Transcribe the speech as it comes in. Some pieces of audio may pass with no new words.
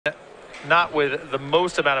not with the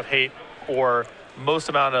most amount of hate or most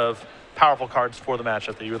amount of powerful cards for the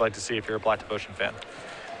matchup that you would like to see if you're a Black Devotion fan.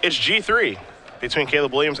 It's G3 between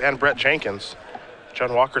Caleb Williams and Brett Jenkins.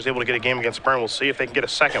 John Walker is able to get a game against Byrne. We'll see if they can get a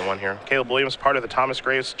second one here. Caleb Williams, part of the Thomas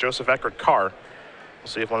Graves, Joseph Eckert car. We'll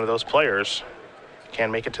see if one of those players can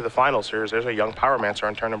make it to the finals here. There's a young Pyromancer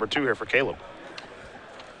on turn number 2 here for Caleb.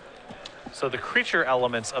 So the creature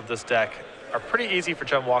elements of this deck are pretty easy for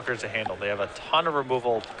John Walkers to handle. They have a ton of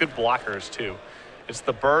removal, good blockers too. It's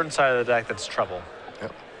the burn side of the deck that's trouble.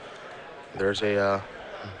 Yep. There's a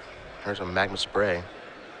Magma Spray.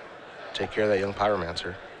 Take care of that young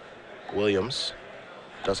Pyromancer. Williams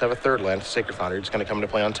does have a third land, Sacred Foundry. It's going to come into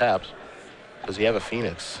play untapped. Does he have a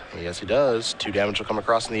Phoenix? Yes, he does. 2 damage will come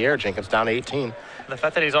across in the air. Jenkins down to 18. The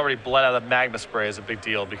fact that he's already bled out of Magma Spray is a big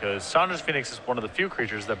deal because Chandra's Phoenix is one of the few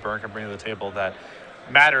creatures that Burn can bring to the table that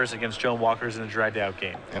matters against Joan Walkers in a dragged out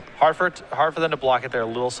game. Yep. Hard for them to block it. They're a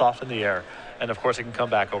little soft in the air. And of course, it can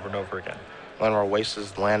come back over and over again. Llanowar Waste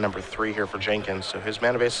is land number 3 here for Jenkins, so his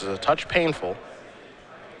mana base is a touch painful.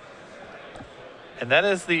 And that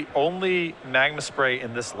is the only Magma Spray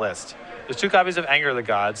in this list. There's 2 copies of Anger of the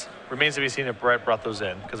Gods. Remains to be seen if Brett brought those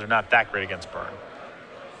in because they're not that great against Burn.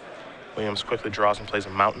 Williams quickly draws and plays a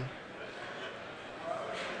Mountain.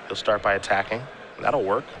 He'll start by attacking. That'll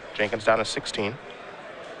work. Jenkins down to 16.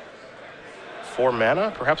 4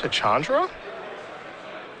 mana, perhaps a Chandra?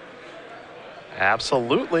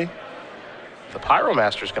 Absolutely. The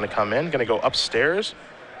Pyromaster is going to come in, going to go upstairs.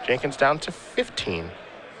 Jenkins down to 15.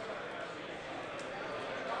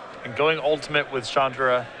 And going ultimate with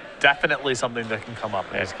Chandra, definitely something that can come up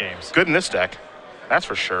in these games. Good in this deck, that's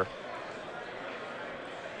for sure.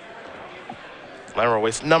 Llanowar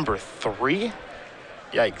Waste number 3.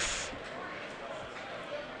 Yikes.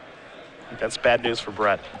 That's bad news for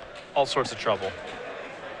Brett. All sorts of trouble.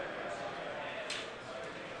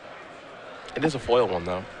 It is a foil one,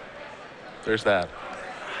 though. There's that.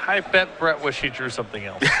 I bet Brett wish he drew something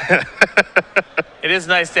else. It is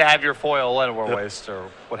nice to have your foil Llanowar Waste or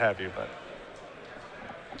what have you, but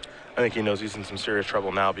I think he knows he's in some serious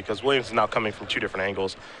trouble now because Williams is now coming from 2 different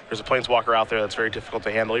angles. There's a Planeswalker out there that's very difficult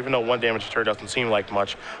to handle, even though 1 damage turn doesn't seem like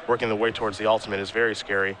much. Working the way towards the ultimate is very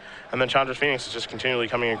scary. And then Chandra's Phoenix is just continually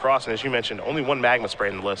coming across, and as you mentioned, only 1 Magma Spray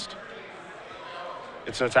in the list.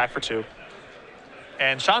 It's an attack for 2.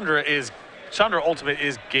 And Chandra ultimate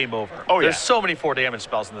is game over. Oh, yeah. There's so many 4 damage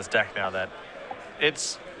spells in this deck now that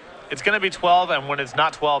it's going to be 12, and when it's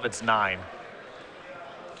not 12, it's 9.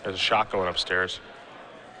 There's a shot going upstairs.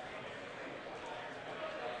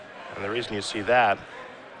 And the reason you see that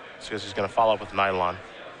is because he's going to follow up with Nylon.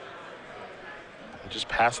 And just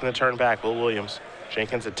passing the turn back, Will Williams.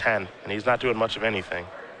 Jenkins at 10, and he's not doing much of anything.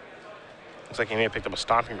 Looks like he may have picked up a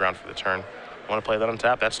Stomping Ground for the turn. Want to play that on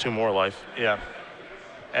tap? That's 2 more life. Yeah.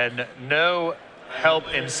 And no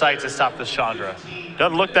help in sight to stop this Chandra.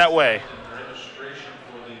 Doesn't look that way.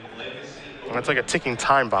 And it's like a ticking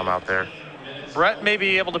time bomb out there. Brett may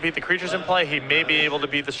be able to beat the creatures in play. He may be able to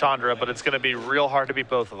beat the Chandra, but it's going to be real hard to beat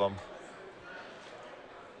both of them.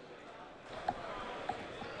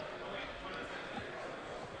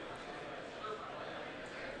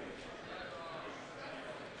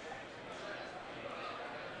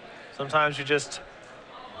 Sometimes you just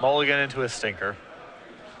mulligan into a stinker.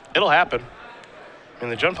 It'll happen. I mean,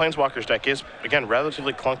 the Jund Planeswalkers deck is, again,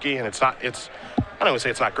 relatively clunky, and I don't even say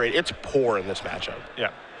it's not great. It's poor in this matchup.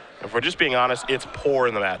 Yeah. If we're just being honest, it's poor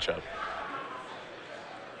in the matchup.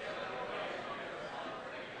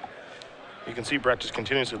 You can see Brett just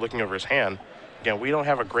continuously looking over his hand. Again, we don't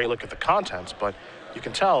have a great look at the contents, but you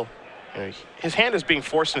can tell his hand is being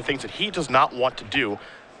forced into things that he does not want to do,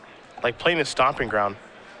 like playing his Stomping Ground.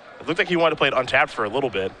 It looked like he wanted to play it untapped for a little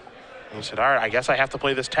bit. And he said, all right, I guess I have to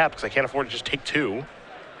play this tap because I can't afford to just take 2. Well,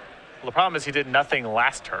 the problem is he did nothing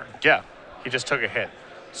last turn. Yeah. He just took a hit.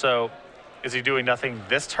 So is he doing nothing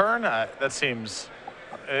this turn? That seems,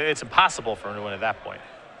 it's impossible for him to win at that point.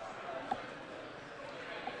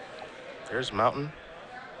 There's Mountain.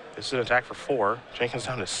 This is an attack for 4. Jenkins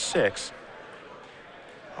down to 6.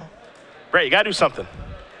 Oh. Brett, you got to do something.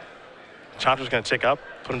 Chandra's going to tick up,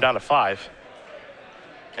 put him down to 5.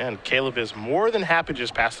 And Caleb is more than happy to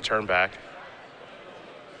just pass the turn back.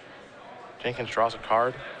 Jenkins draws a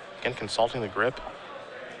card. Again, consulting the grip.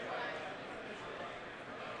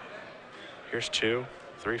 Here's 2,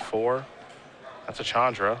 3, 4. That's a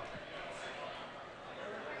Chandra.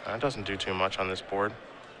 That doesn't do too much on this board.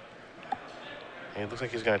 And it looks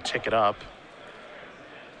like he's going to tick it up.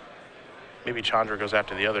 Maybe Chandra goes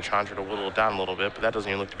after the other Chandra to whittle it down a little bit, but that doesn't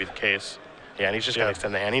even look to be the case. Yeah, and he's just going to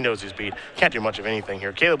extend the hand. He knows he's beat. Can't do much of anything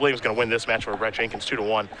here. Caleb Williams is going to win this match with Brett Jenkins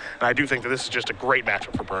 2-1. And I do think that this is just a great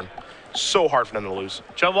matchup for Byrne. So hard for them to lose.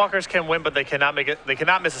 John Walkers can win, but they cannot make it. They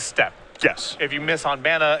cannot miss a step. Yes. If you miss on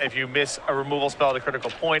mana, if you miss a removal spell at a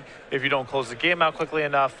critical point, if you don't close the game out quickly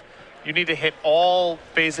enough, you need to hit all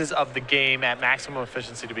phases of the game at maximum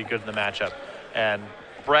efficiency to be good in the matchup. And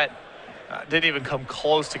Brett didn't even come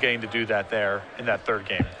close to getting to do that there in that third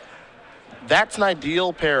game. That's an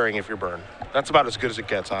ideal pairing if you're Byrne. That's about as good as it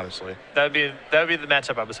gets, honestly. That would be the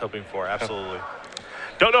matchup I was hoping for. Absolutely.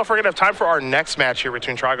 Don't know if we're going to have time for our next match here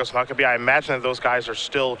between Tragos and Huckabee. I imagine that those guys are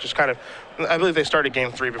still just kind of, I believe they started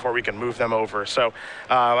game 3 before we can move them over. So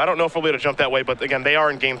I don't know if we'll be able to jump that way, but again, they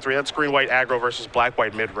are in game 3. That's green-white aggro versus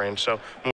black-white mid-range. So